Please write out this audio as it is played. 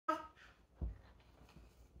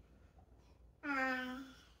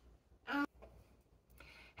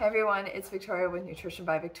Hey everyone, it's Victoria with Nutrition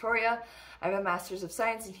by Victoria. I have a Master's of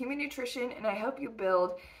Science in Human Nutrition and I help you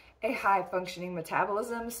build a high functioning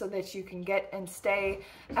metabolism so that you can get and stay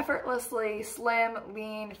effortlessly slim,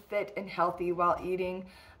 lean, fit, and healthy while eating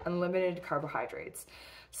unlimited carbohydrates.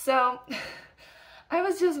 So I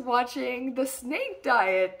was just watching the snake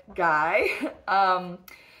diet guy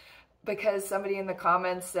because somebody in the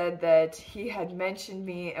comments said that he had mentioned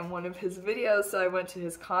me in one of his videos, so I went to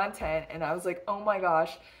his content and I was like, oh my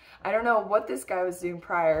gosh, I don't know what this guy was doing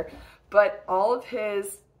prior, but all of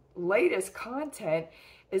his latest content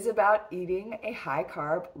is about eating a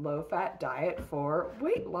high-carb, low-fat diet for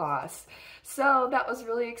weight loss. So that was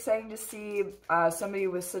really exciting to see somebody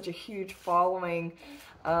with such a huge following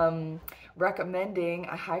recommending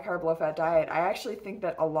a high-carb, low-fat diet. I actually think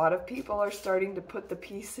that a lot of people are starting to put the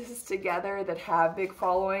pieces together that have big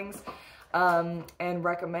followings and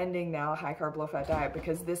recommending now a high-carb, low-fat diet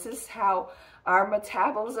because this is how our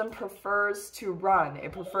metabolism prefers to run.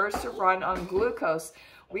 It prefers to run on glucose.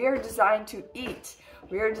 We are designed to eat.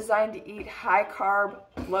 We are designed to eat high-carb,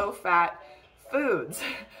 low-fat foods.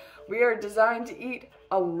 We are designed to eat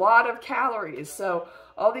a lot of calories. So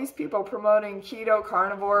all these people promoting keto,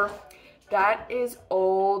 carnivore, that is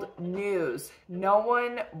old news. No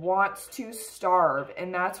one wants to starve,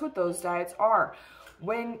 and that's what those diets are.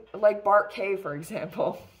 When, like Bart K, for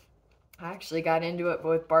example, I actually got into it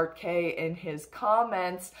with Bart K in his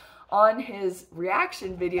comments on his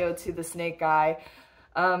reaction video to the snake guy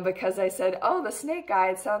because I said, oh, the snake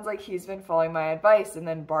guy, it sounds like he's been following my advice. And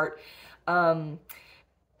then Bart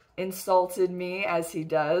insulted me, as he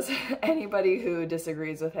does, anybody who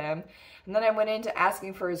disagrees with him. And then I went into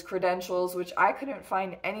asking for his credentials, which I couldn't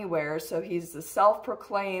find anywhere. So he's the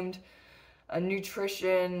self-proclaimed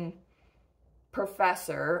nutrition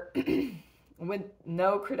professor with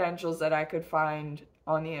no credentials that I could find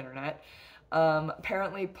on the internet.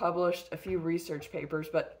 Apparently published a few research papers,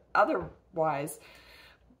 but otherwise,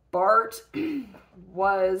 Bart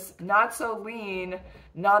was not so lean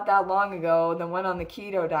not that long ago, then went on the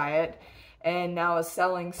keto diet, and now is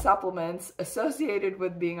selling supplements associated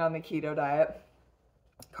with being on the keto diet,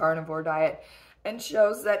 carnivore diet, and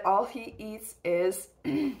shows that all he eats is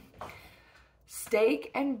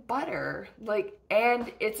steak and butter,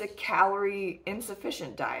 and it's a calorie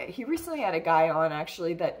insufficient diet. He recently had a guy on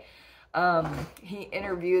actually that he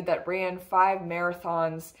interviewed that ran 5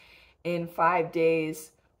 marathons in 5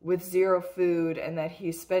 days with 0 food, and that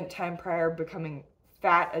he spent time prior becoming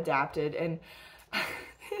fat adapted. And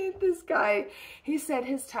this guy, he said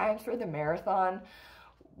his times for the marathon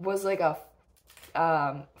was like a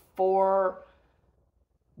 4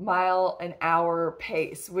 mile an hour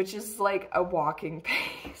pace, which is like a walking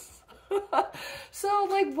pace. So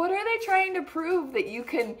like, what are they trying to prove? That you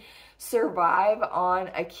can survive on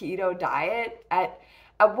a keto diet at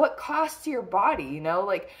what cost to your body? You know,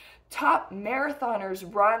 like top marathoners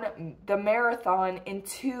run the marathon in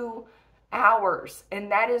 2 hours, and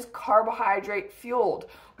that is carbohydrate fueled.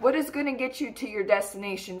 What is going to get you to your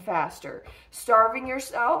destination faster? Starving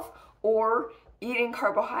yourself or eating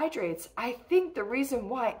carbohydrates? I think the reason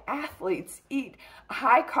why athletes eat a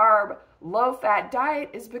high carb, low fat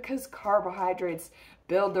diet is because carbohydrates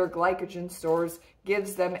build their glycogen stores,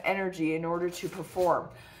 gives them energy in order to perform.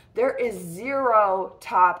 There is 0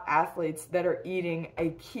 top athletes that are eating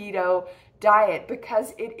a keto diet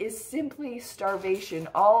because it is simply starvation.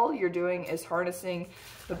 All you're doing is harnessing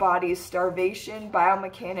the body's starvation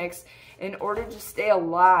biomechanics in order to stay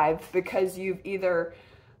alive, because you've either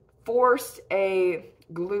forced a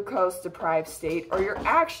glucose deprived state or you're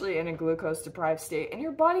actually in a glucose deprived state, and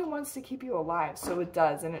your body wants to keep you alive, so it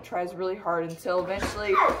does, and it tries really hard until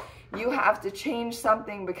eventually you have to change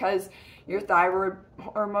something because your thyroid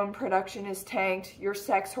hormone production is tanked, your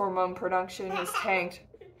sex hormone production is tanked.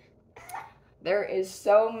 There is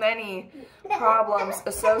so many problems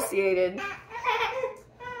associated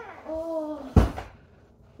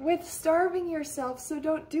with starving yourself, so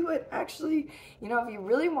don't do it. Actually, you know, if you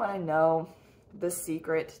really want to know the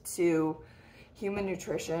secret to human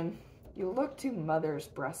nutrition, you look to mother's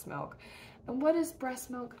breast milk. And what is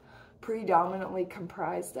breast milk predominantly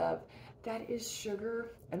comprised of? That is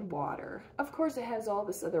sugar and water. Of course, it has all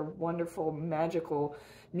this other wonderful, magical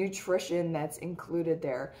nutrition that's included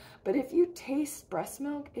there. But if you taste breast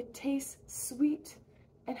milk, it tastes sweet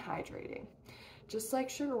and hydrating, just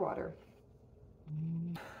like sugar water.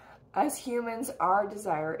 As humans, our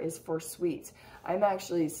desire is for sweets. I've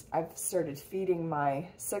started feeding my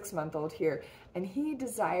 6-month-old here, and he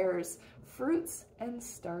desires fruits and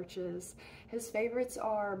starches. His favorites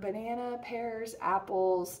are banana, pears,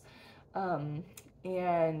 apples,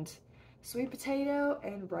 and sweet potato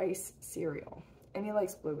and rice cereal. And he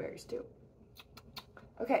likes blueberries too.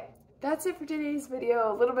 Okay, that's it for today's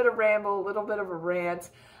video. A little bit of ramble, a little bit of a rant.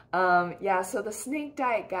 Yeah, so the snake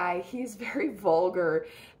diet guy, he's very vulgar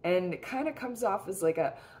and kind of comes off as like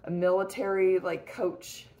a military like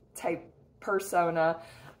coach type persona.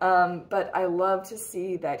 But I love to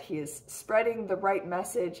see that he is spreading the right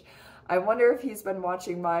message. I wonder if he's been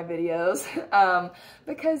watching my videos,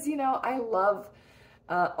 because, you know, I love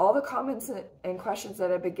all the comments and questions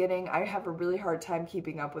that I've been getting. I have a really hard time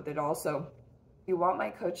keeping up with it all. So if you want my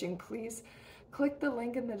coaching, please click the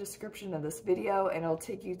link in the description of this video and it'll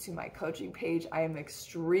take you to my coaching page. I am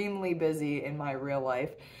extremely busy in my real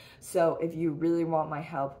life. So if you really want my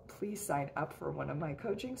help, please sign up for one of my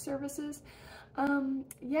coaching services.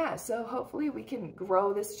 Yeah, so hopefully we can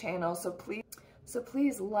grow this channel. So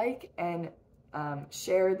please like and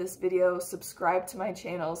share this video, subscribe to my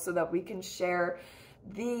channel so that we can share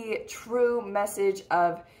the true message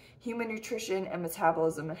of human nutrition and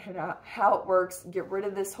metabolism and how it works. Get rid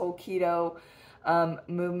of this whole keto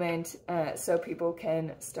movement so people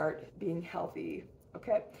can start being healthy,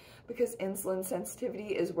 okay? Because insulin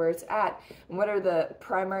sensitivity is where it's at. And what are the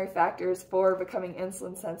primary factors for becoming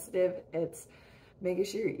insulin sensitive? It's making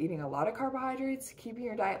sure you're eating a lot of carbohydrates, keeping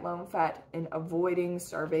your diet low in fat, and avoiding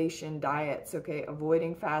starvation diets, okay?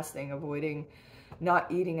 Avoiding fasting, avoiding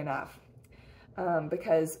not eating enough.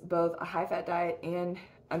 Because both a high-fat diet and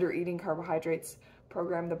under eating carbohydrates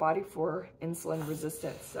program the body for insulin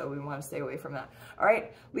resistance. So we want to stay away from that. All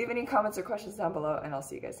right, leave any comments or questions down below, and I'll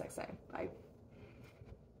see you guys next time. Bye.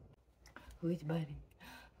 Who's buddy?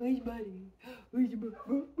 Who's buddy? Who's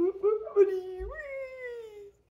buddy?